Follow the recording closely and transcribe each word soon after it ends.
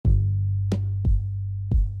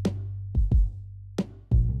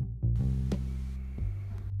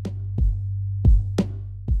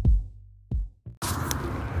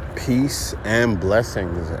Peace and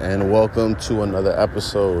blessings, and welcome to another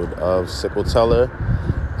episode of Sickle Teller.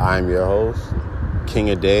 I'm your host,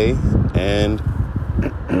 King of Day, and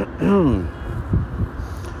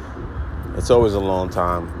it's always a long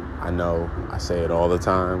time. I know, I say it all the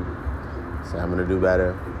time. Say I'm going to do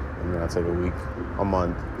better. I'm going to take a week, a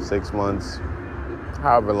month, 6 months,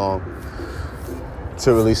 however long,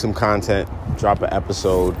 to release some content, drop an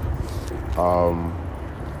episode.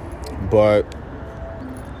 But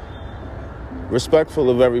respectful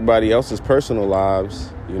of everybody else's personal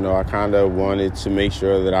lives, I kind of wanted to make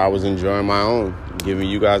sure that I was enjoying my own, giving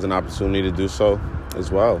you guys an opportunity to do so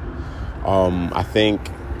as well. I think,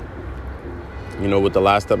 with the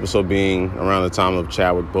last episode being around the time of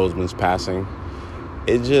Chadwick Boseman's passing,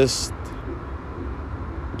 it just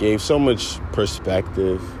gave so much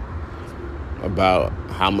perspective about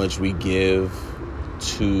how much we give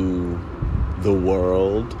to the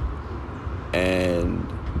world and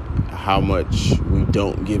how much we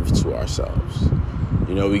don't give to ourselves.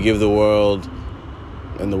 We give the world,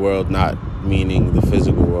 and the world not meaning the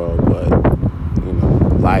physical world, but,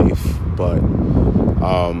 life, but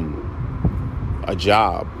a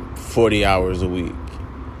job, 40 hours a week.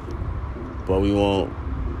 But we won't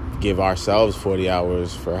give ourselves 40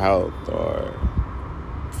 hours for health or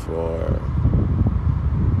for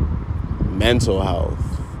mental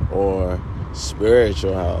health or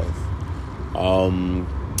spiritual health.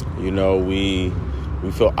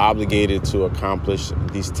 We feel obligated to accomplish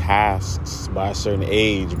these tasks by a certain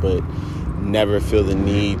age, but never feel the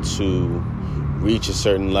need to reach a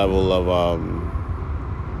certain level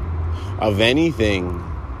of anything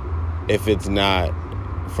if it's not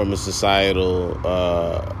from a societal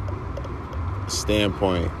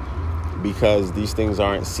standpoint, because these things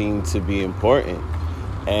aren't seen to be important.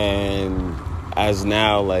 And as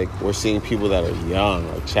now, we're seeing people that are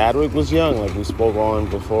young. Chadwick was young, like we spoke on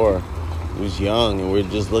before. He was young, and we're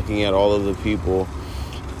just looking at all of the people,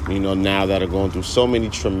 now that are going through so many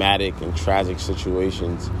traumatic and tragic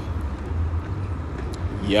situations.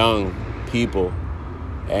 Young people.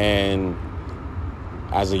 And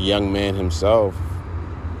as a young man himself,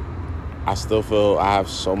 I still feel I have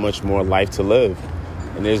so much more life to live.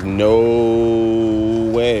 And there's no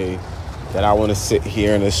way that I want to sit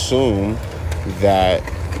here and assume that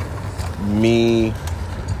me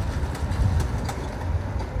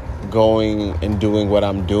going and doing what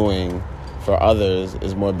I'm doing for others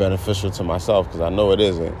is more beneficial to myself, because I know it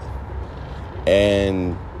isn't.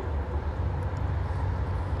 And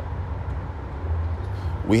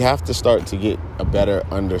we have to start to get a better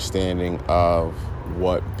understanding of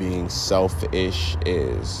what being selfish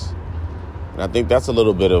is. And I think that's a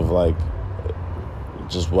little bit of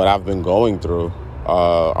just what I've been going through.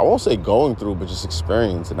 I won't say going through, but just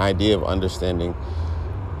experience, an idea of understanding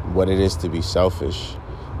what it is to be selfish.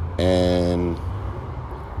 And,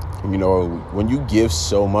 when you give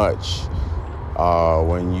so much,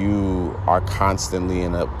 when you are constantly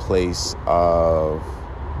in a place of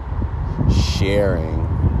sharing,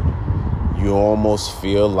 you almost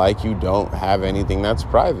feel like you don't have anything that's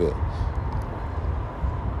private.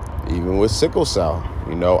 Even with sickle cell,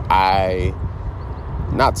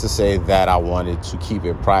 not to say that I wanted to keep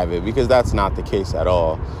it private, because that's not the case at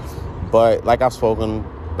all. But like I've spoken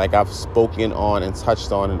on and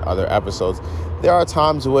touched on in other episodes, there are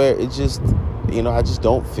times where it just, I just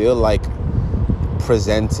don't feel like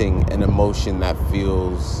presenting an emotion that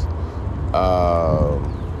feels, I'm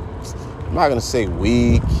not going to say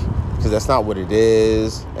weak, because that's not what it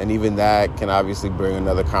is. And even that can obviously bring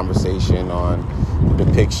another conversation on the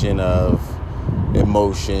depiction of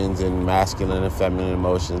emotions and masculine and feminine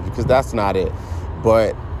emotions, because that's not it.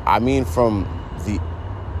 But I mean, from the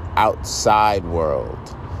outside world,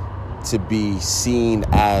 to be seen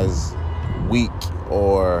as weak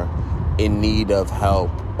or in need of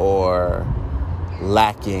help or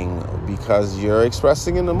lacking because you're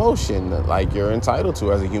expressing an emotion like you're entitled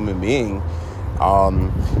to as a human being,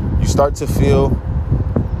 you start to feel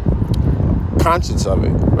conscious of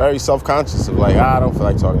it, very self-conscious of I don't feel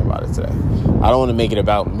like talking about it today. I don't want to make it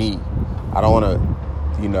about me. I don't want to,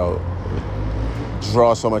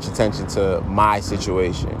 draw so much attention to my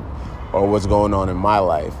situation or what's going on in my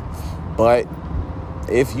life. But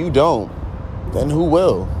if you don't, then who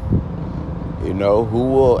will? Who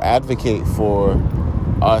will advocate for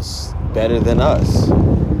us better than us?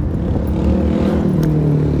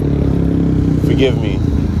 Forgive me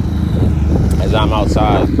as I'm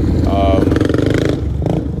outside.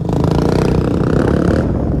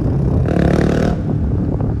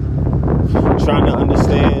 Trying to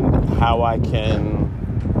understand how I can...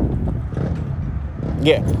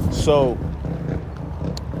 So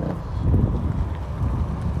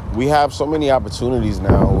we have so many opportunities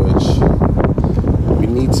now, which we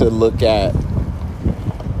need to look at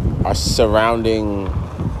our surroundings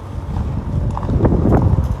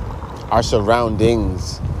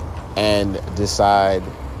and decide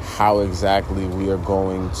how exactly we are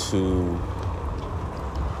going to,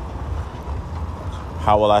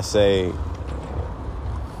 how will I say,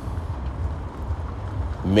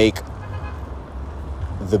 make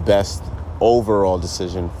the best overall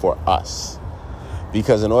decision for us.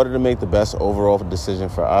 Because in order to make the best overall decision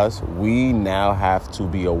for us, we now have to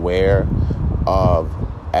be aware of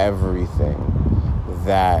everything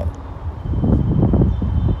that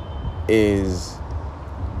is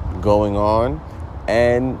going on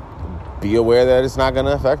and be aware that it's not going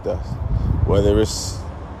to affect us. Whether it's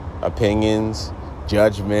opinions,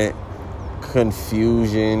 judgment,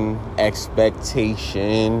 confusion,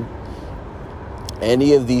 expectation,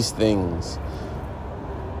 any of these things.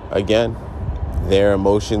 Again, there are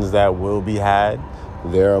emotions that will be had.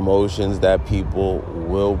 There are emotions that people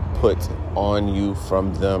will put on you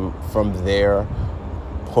from their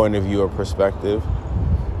point of view or perspective.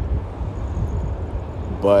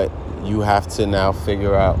 But you have to now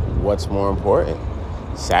figure out what's more important.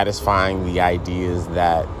 Satisfying the ideas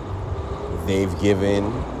that they've given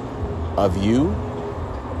of you,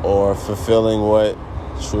 or fulfilling what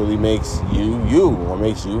truly makes you, what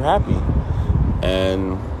makes you happy.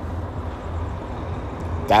 And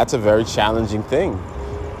that's a very challenging thing,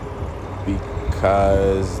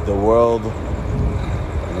 because the world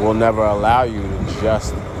will never allow you to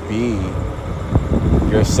just be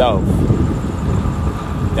yourself.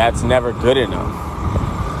 That's never good enough.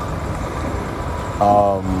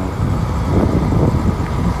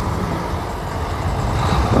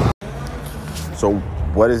 So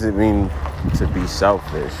what does it mean to be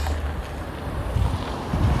selfish?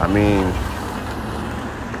 I mean,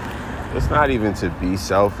 it's not even to be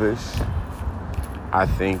selfish. I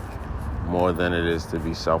think more than it is to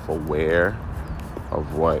be self-aware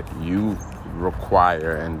of what you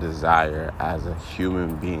require and desire as a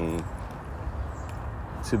human being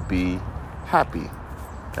to be happy.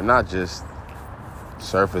 And not just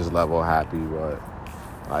surface level happy, but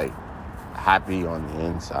like happy on the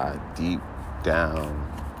inside, deep down,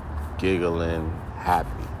 giggling,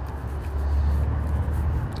 happy.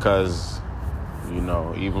 Because, you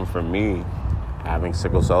know, even for me, having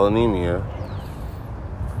sickle cell anemia,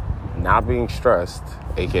 not being stressed,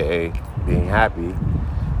 aka being happy,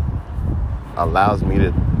 allows me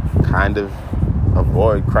to kind of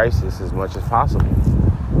avoid crisis as much as possible.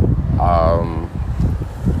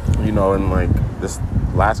 You know, and like this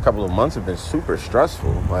last couple of months have been super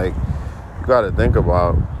stressful. Like, you got to think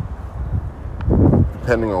about,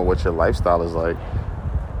 depending on what your lifestyle is like,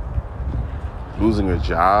 losing a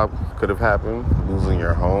job could have happened, losing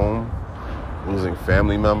your home, losing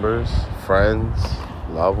family members, friends,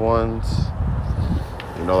 loved ones.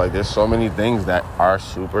 You know, like, there's so many things that are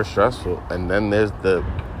super stressful. And then there's the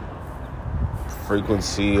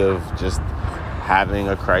frequency of just having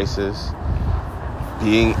a crisis,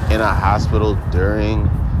 being in a hospital during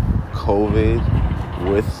COVID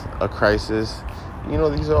with a crisis. You know,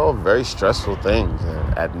 these are all very stressful things.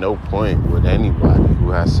 And at no point would anybody who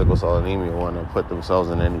has sickle cell anemia want to put themselves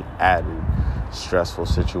in any added stressful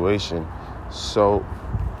situation. So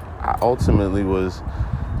I ultimately was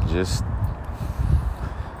just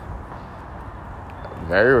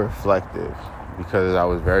very reflective, because I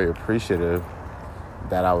was very appreciative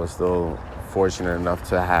that I was still fortunate enough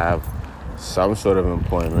to have some sort of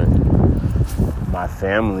employment. My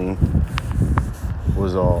family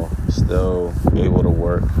was all still able to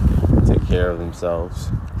work, take care of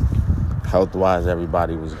themselves. Health-wise,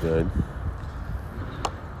 everybody was good.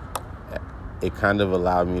 It kind of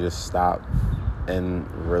allowed me to stop and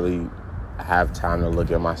really have time to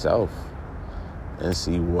look at myself and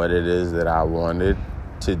see what it is that I wanted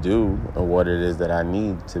to do and what it is that I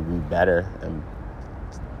need to be better and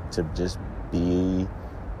to just be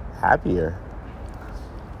happier.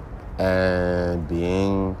 And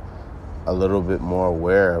being a little bit more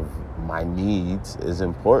aware of my needs is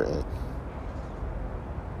important,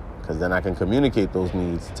 because then I can communicate those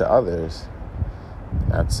needs to others.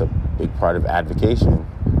 That's a big part of advocacy.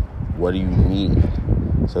 What do you need?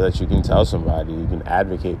 So that you can tell somebody, you can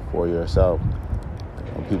advocate for yourself.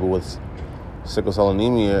 You know, people with sickle cell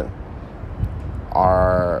anemia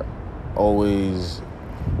are always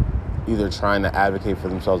either trying to advocate for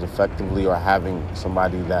themselves effectively or having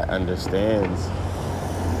somebody that understands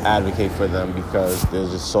advocate for them, because there's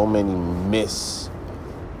just so many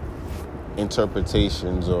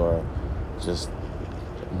misinterpretations or just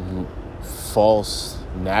false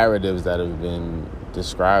narratives that have been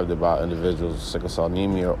described about individuals with sickle cell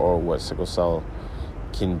anemia, or what sickle cell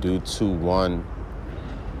can do to one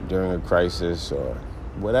during a crisis, or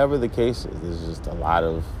whatever the case is. There's just a lot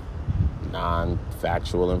of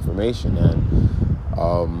non-factual information, and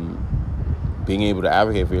being able to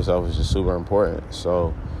advocate for yourself is just super important.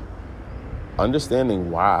 So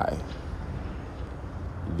understanding why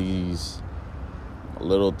these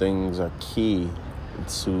little things are key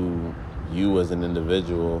to you as an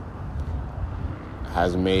individual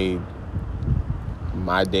has made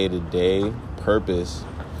my day-to-day purpose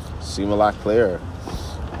seem a lot clearer.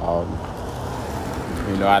 I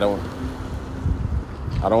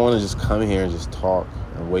don't want to just come here and just talk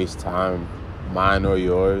and waste time, mine or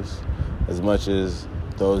yours. As much as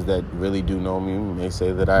those that really do know me may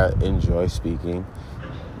say that I enjoy speaking.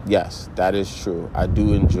 Yes, that is true. I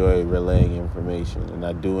do enjoy relaying information, and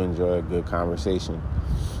I do enjoy a good conversation.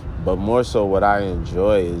 But more so, what I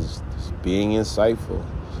enjoy is just being insightful,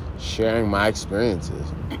 sharing my experiences,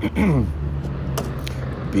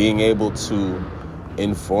 being able to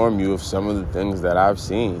inform you of some of the things that I've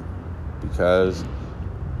seen, because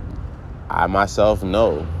I myself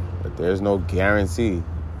know that there's no guarantee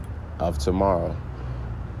of tomorrow.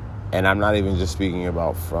 And I'm not even just speaking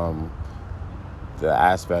about from the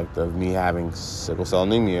aspect of me having sickle cell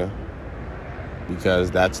anemia, because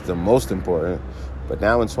that's the most important. But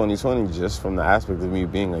now in 2020, just from the aspect of me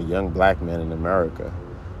being a young black man in America,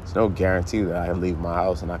 there's no guarantee that I can leave my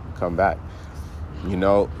house and I can come back.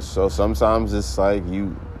 So sometimes it's like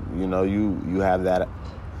you have that.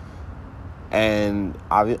 And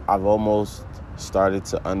I've almost started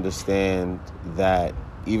to understand that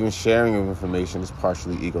even sharing of information is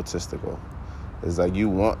partially egotistical. It's like you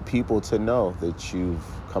want people to know that you've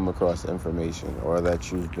come across information, or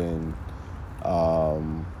that you've been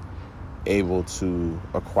able to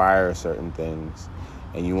acquire certain things,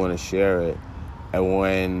 and you want to share it. And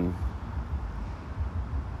when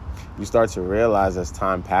you start to realize as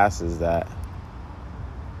time passes that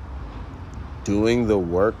doing the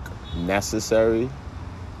work necessary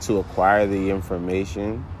to acquire the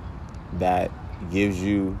information that gives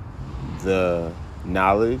you the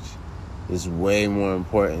knowledge is way more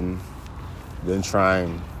important than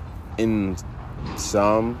trying, in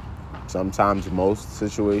sometimes most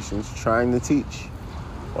situations, trying to teach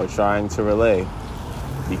or trying to relay.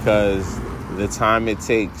 Because the time it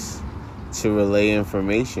takes to relay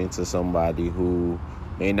information to somebody who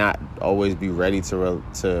may not always be ready to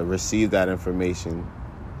receive that information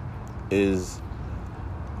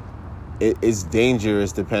it's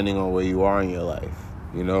dangerous, depending on where you are in your life.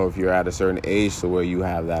 If you're at a certain age to where you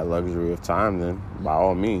have that luxury of time, then by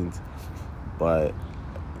all means. But,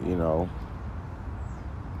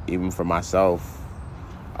 even for myself,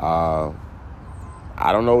 I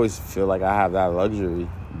don't always feel like I have that luxury,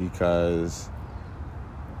 because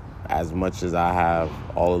as much as I have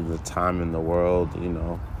all of the time in the world,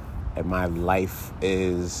 and my life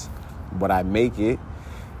is what I make it,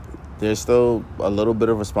 there's still a little bit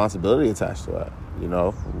of responsibility attached to it.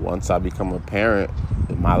 Once I become a parent,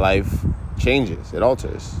 my life changes. It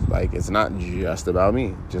alters. Like, it's not just about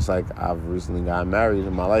me. Just like I've recently gotten married,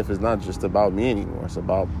 and my life is not just about me anymore. It's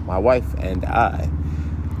about my wife and I.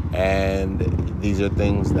 And these are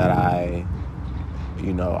things that I,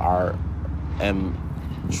 am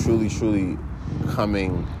truly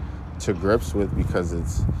coming to grips with, because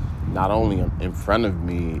it's not only in front of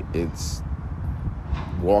me, it's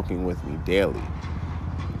walking with me daily.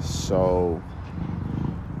 So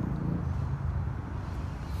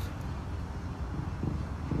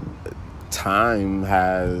time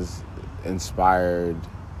has inspired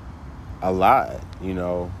a lot,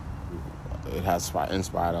 it has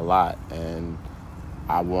inspired a lot. And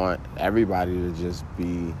I want everybody to just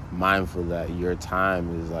be mindful that your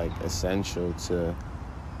time is like essential to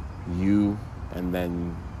you, and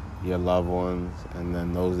then your loved ones, and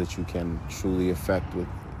then those that you can truly affect with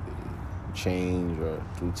change or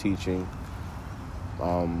through teaching.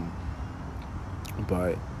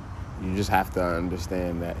 But you just have to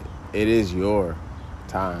understand that it is your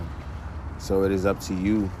time. So it is up to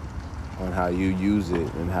you on how you use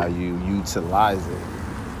it and how you utilize it.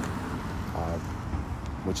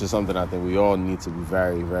 Which is something I think we all need to be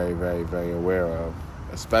very, very, very, very aware of,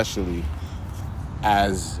 especially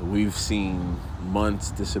as we've seen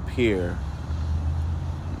months disappear,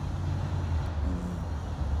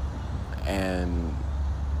 and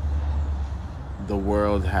the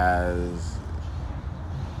world has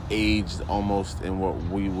aged almost in what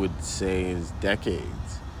we would say is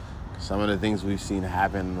decades. Some of the things we've seen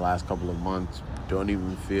happen in the last couple of months don't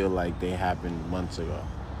even feel like they happened months ago,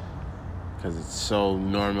 because it's so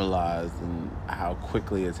normalized and how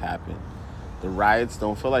quickly it's happened. The riots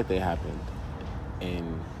don't feel like they happened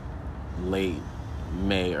in late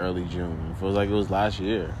May, early June. It feels like it was last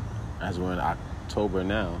year, as we're in October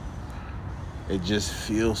now. It just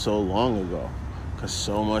feels so long ago because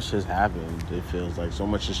so much has happened. It feels like so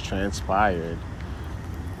much has transpired.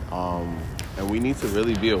 And we need to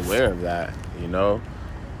really be aware of that,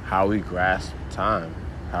 how we grasp time,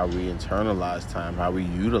 how we internalize time, how we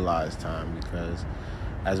utilize time, because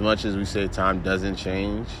as much as we say time doesn't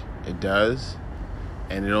change, it does,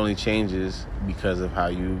 and it only changes because of how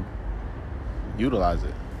you utilize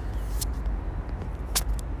it.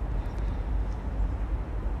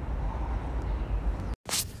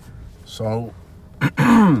 So,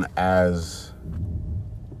 as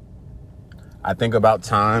I think about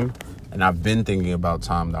time, and I've been thinking about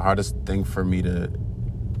time, the hardest thing for me to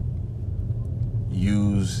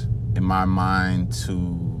use in my mind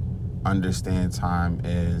to understand time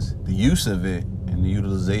is the use of it and the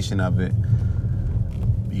utilization of it,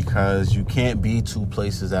 because you can't be two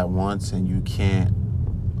places at once and you can't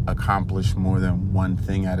accomplish more than one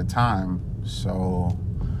thing at a time. So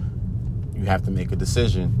you have to make a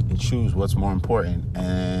decision and choose what's more important.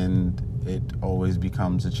 And it always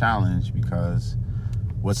becomes a challenge because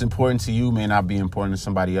what's important to you may not be important to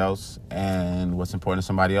somebody else, and what's important to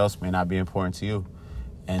somebody else may not be important to you.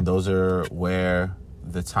 And those are where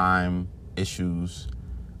the time issues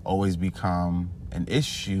always become an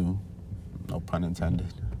issue, no pun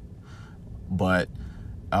intended. But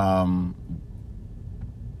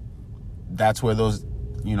that's where those,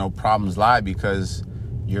 problems lie, because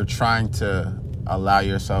you're trying to allow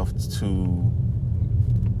yourself to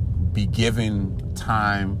be given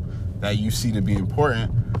time that you see to be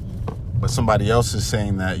important, but somebody else is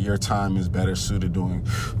saying that your time is better suited doing,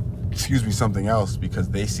 something else because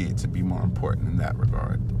they see it to be more important in that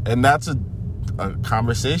regard. And that's a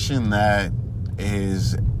conversation that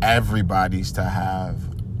is everybody's to have.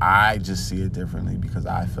 I just see it differently because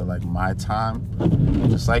I feel like my time,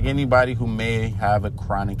 just like anybody who may have a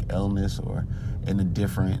chronic illness or in a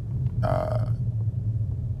different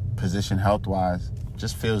position health-wise,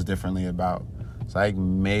 just feels differently about. It's like,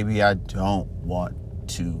 maybe I don't want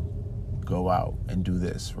to go out and do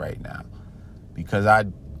this right now because I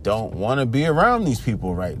don't want to be around these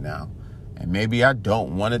people right now. And maybe I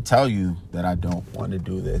don't want to tell you that I don't want to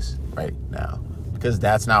do this right now because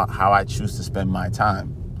that's not how I choose to spend my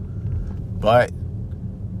time. But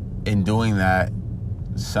in doing that,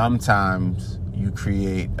 sometimes you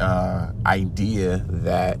create an idea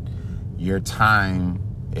that your time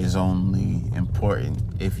is only important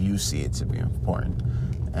if you see it to be important.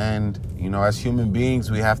 And, as human beings,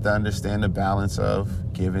 we have to understand the balance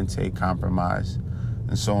of give and take, compromise,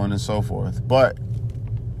 and so on and so forth. But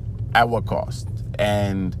at what cost?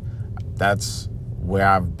 And that's where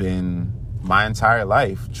I've been my entire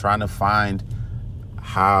life, trying to find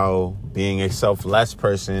how being a selfless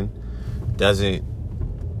person doesn't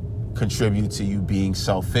contribute to you being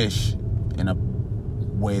selfish in a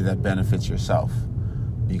way that benefits yourself,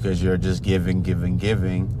 because you're just giving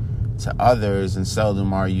to others, and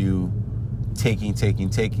seldom are you taking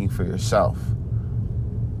for yourself.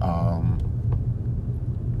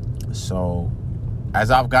 So as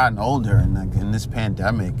I've gotten older, and in this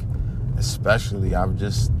pandemic especially, I've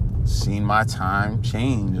just seen my time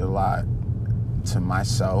change a lot to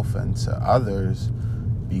myself and to others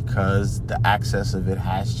because the access of it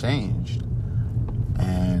has changed.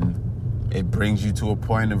 And it brings you to a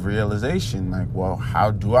point of realization, like, well,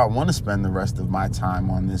 how do I want to spend the rest of my time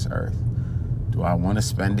on this earth? Do I want to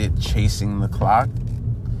spend it chasing the clock?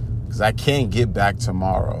 Because I can't get back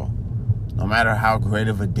tomorrow. No matter how great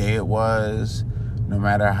of a day it was, no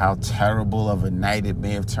matter how terrible of a night it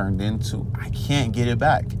may have turned into, I can't get it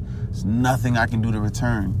back. There's nothing I can do to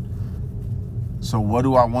return. So what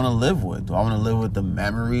do I want to live with? Do I want to live with the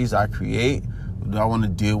memories I create? Or do I want to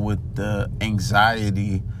deal with the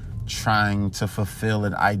anxiety trying to fulfill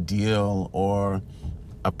an ideal or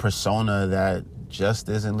a persona that just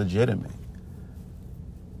isn't legitimate?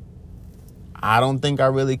 I don't think I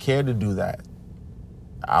really care to do that.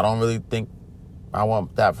 I don't really think I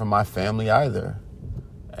want that for my family either.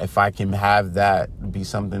 If I can have that be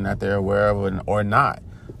something that they're aware of or not.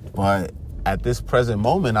 But at this present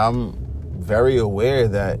moment, I'm very aware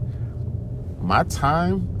that my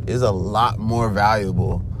time is a lot more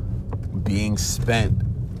valuable being spent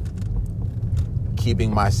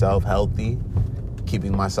keeping myself healthy,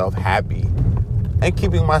 keeping myself happy, and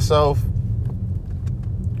keeping myself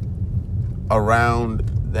around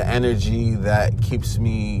the energy that keeps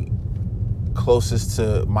me closest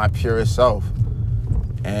to my purest self.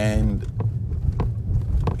 And,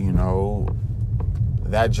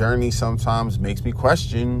 that journey sometimes makes me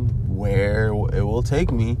question where it will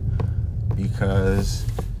take me, because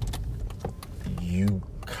you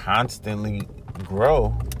constantly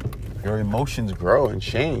grow. Your emotions grow and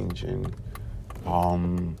change, and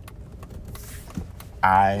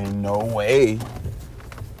I in no way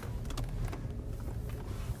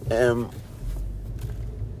am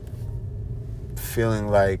feeling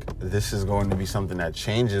like this is going to be something that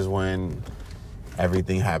changes when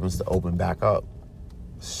everything happens to open back up.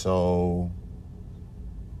 So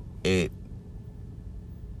it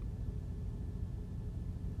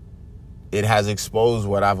has exposed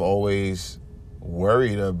what I've always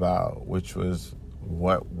worried about, which was,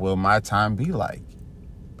 what will my time be like?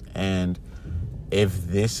 And if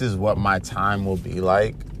this is what my time will be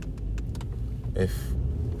like, if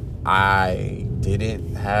I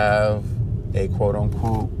didn't have a quote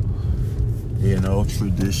unquote,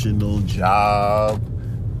 traditional job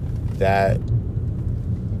that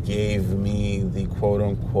gave me the quote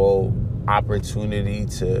unquote opportunity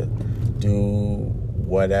to do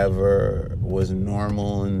whatever was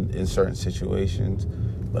normal in certain situations,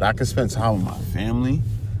 but I can spend time with my family,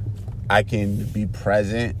 I can be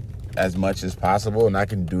present as much as possible, and I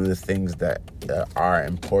can do the things that are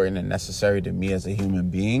important and necessary to me as a human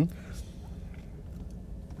being,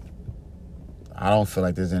 I don't feel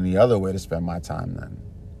like there's any other way to spend my time then.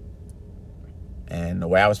 And the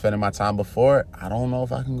way I was spending my time before, I don't know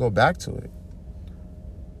if I can go back to it.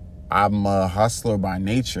 I'm a hustler by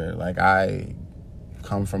nature. Like, I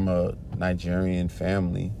come from a Nigerian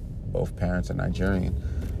family. Both parents are Nigerian.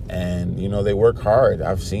 And, they work hard.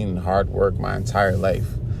 I've seen hard work my entire life.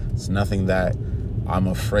 It's nothing that I'm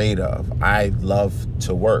afraid of. I love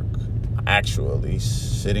to work. Actually,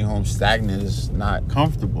 sitting home stagnant is not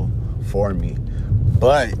comfortable for me.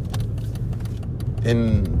 But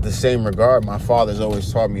in the same regard, my father's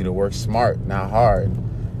always taught me to work smart, not hard.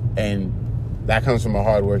 And that comes from a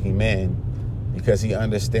hardworking man, because he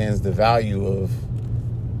understands the value of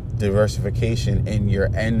diversification in your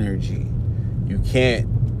energy. You can't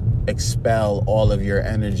expel all of your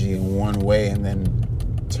energy in one way and then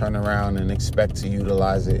turn around and expect to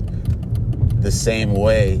utilize it the same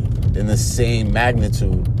way, in the same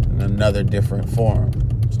magnitude, in another different form.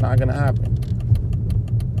 It's not going to happen.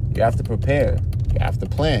 You have to prepare. You have to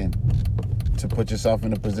plan to put yourself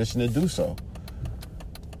in a position to do so.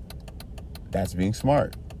 That's being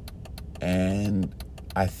smart. And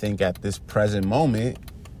I think at this present moment,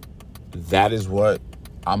 that is what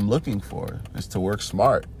I'm looking for, is to work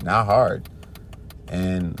smart, not hard.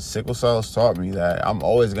 And sickle cell has taught me that I'm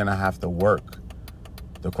always going to have to work.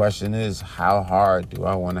 The question is, how hard do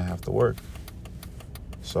I want to have to work?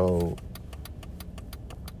 So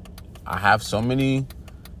I have so many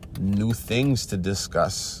new things to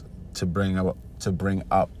discuss, to bring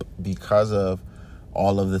up because of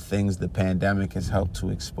all of the things the pandemic has helped to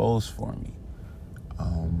expose for me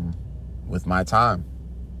with my time.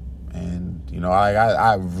 And,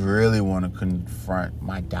 I really want to confront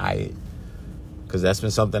my diet, because that's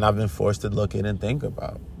been something I've been forced to look at and think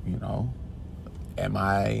about. Am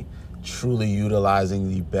I truly utilizing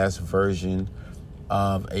the best version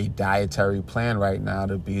of a dietary plan right now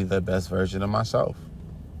to be the best version of myself?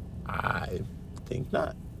 I think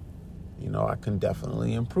not. I can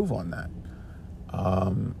definitely improve on that.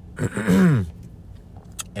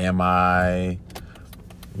 Am I,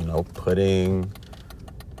 putting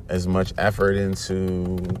as much effort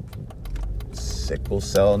into sickle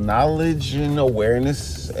cell knowledge and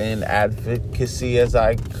awareness and advocacy as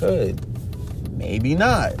I could? Maybe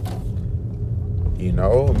not.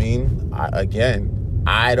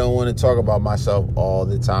 I don't want to talk about myself all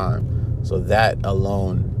the time. So that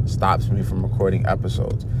alone stops me from recording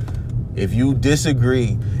episodes. If you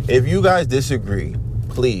guys disagree,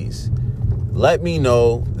 please let me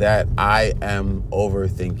know that I am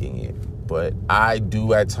overthinking it. But I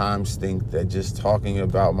do at times think that just talking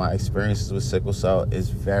about my experiences with sickle cell is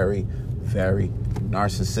very, very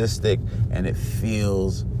narcissistic, and it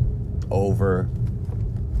feels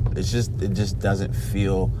it just doesn't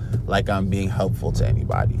feel like I'm being helpful to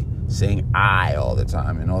anybody. Saying I all the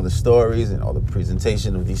time, and all the stories and all the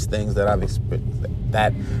presentation of these things that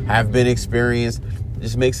that have been experienced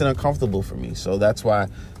just makes it uncomfortable for me. So that's why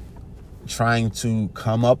trying to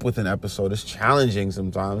come up with an episode is challenging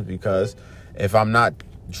sometimes, because if I'm not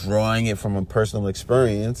drawing it from a personal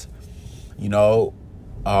experience, is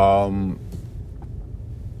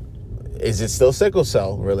it still sickle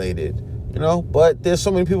cell related? But there's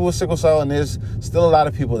so many people with sickle cell, and there's still a lot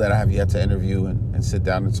of people that I have yet to interview and sit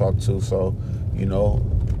down and talk to. So,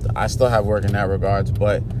 I still have work in that regards,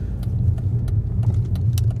 but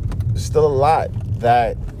there's still a lot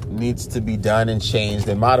that needs to be done and changed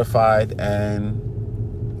and modified. And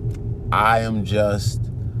I am just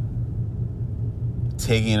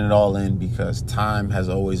taking it all in because time has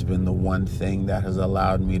always been the one thing that has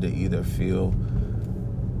allowed me to either feel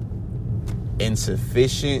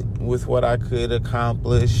insufficient with what I could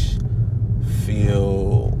accomplish,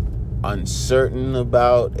 feel uncertain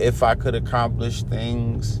about if I could accomplish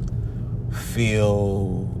things,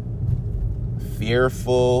 feel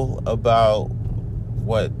fearful about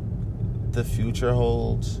what the future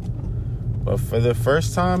holds. But for the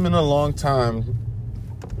first time in a long time,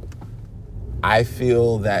 I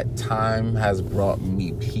feel that time has brought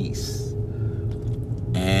me peace.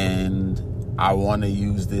 And I want to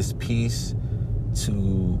use this peace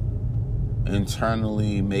to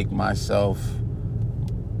internally make myself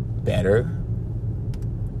better,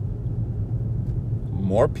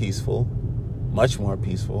 more peaceful, much more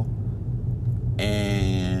peaceful,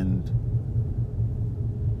 and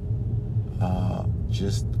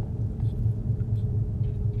just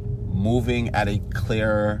moving at a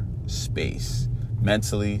clearer space,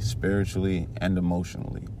 mentally, spiritually, and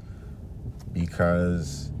emotionally.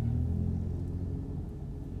 Because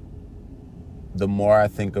the more I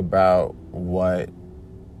think about what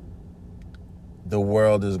the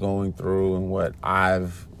world is going through and what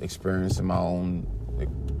I've experienced in my own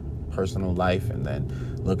personal life, and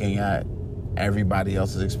then looking at everybody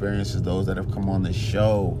else's experiences, those that have come on the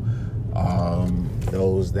show,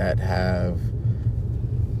 those that have,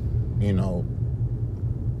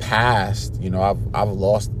 passed. I've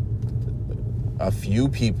lost a few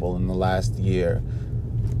people in the last year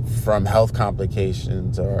from health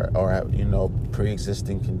complications or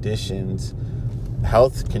pre-existing conditions,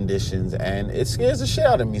 health conditions, and it scares the shit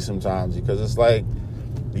out of me sometimes because it's like,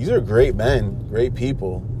 these are great men, great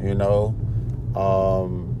people,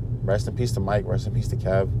 rest in peace to Mike, rest in peace to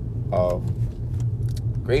Kev.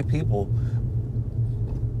 Great people.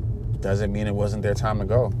 Doesn't mean it wasn't their time to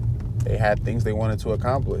go. They had things they wanted to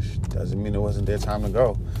accomplish. Doesn't mean it wasn't their time to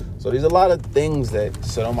go. So there's a lot of things that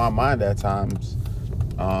sit on my mind at times.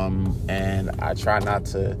 And I try not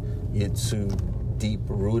to get too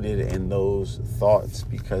deep-rooted in those thoughts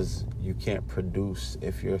because you can't produce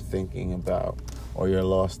if you're thinking about or you're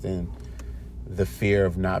lost in the fear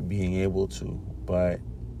of not being able to. But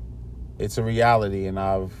it's a reality, and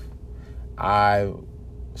I've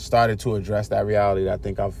started to address that reality. I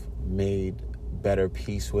think I've made better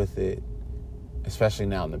peace with it, especially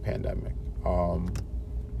now in the pandemic.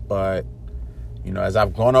 But, as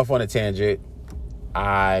I've gone off on a tangent,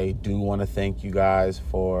 I do want to thank you guys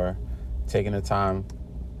for taking the time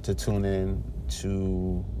to tune in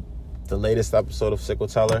to the latest episode of Sickle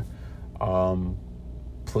Teller.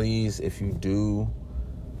 Please, if you do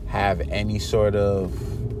have any sort of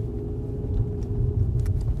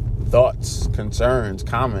thoughts, concerns,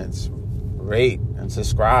 comments, rate and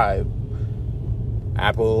subscribe.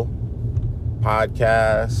 Apple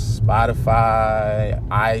Podcasts, Spotify,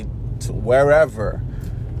 wherever.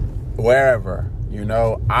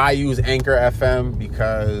 I use Anchor FM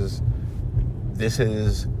because this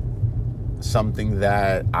is something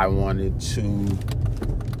that I wanted to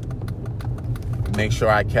make sure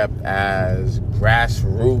I kept as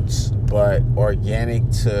grassroots but organic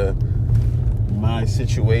to my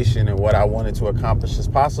situation and what I wanted to accomplish as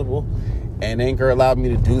possible. And Anchor allowed me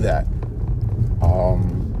to do that.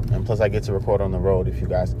 And plus I get to record on the road, if you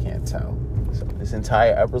guys can't tell. So this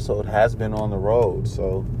entire episode has been on the road.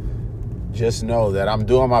 So just know that I'm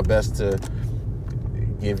doing my best to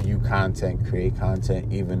give you content, create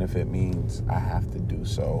content, even if it means I have to do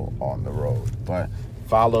so on the road. But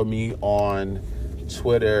follow me on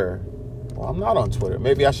Twitter. Well, I'm not on Twitter.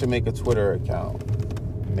 Maybe I should make a Twitter account.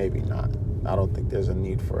 Maybe not. I don't think there's a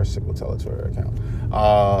need for a Sickle Teller Twitter account.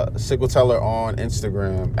 Sickle Teller on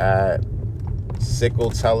Instagram at Sickle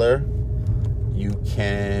Teller. You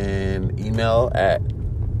can email at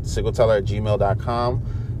sickleteller@gmail.com.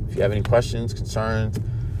 If you have any questions, concerns,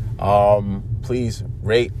 please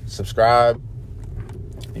rate, subscribe.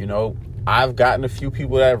 I've gotten a few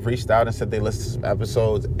people that have reached out and said they listened to some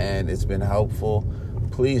episodes and it's been helpful.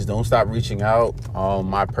 Please don't stop reaching out.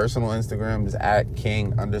 My personal Instagram is at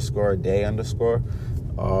 @king_day_.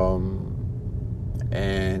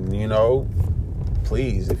 And,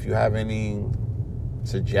 please, if you have any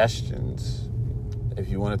suggestions, if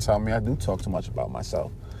you want to tell me I do talk too much about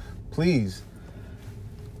myself, please.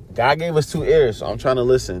 God gave us 2 ears, so I'm trying to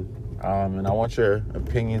listen. And I want your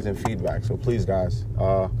opinions and feedback. So please, guys,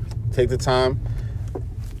 take the time.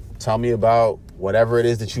 Tell me about whatever it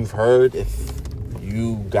is that you've heard. If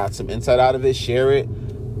you got some insight out of it, share it.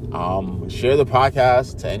 Share the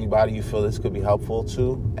podcast to anybody you feel this could be helpful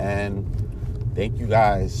to. And thank you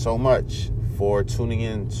guys so much for tuning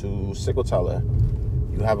in to Sickle Teller.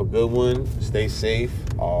 You have a good one. Stay safe.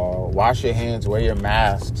 Wash your hands. Wear your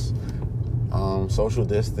masks. Social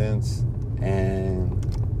distance. And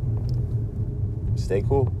stay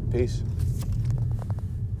cool. Peace.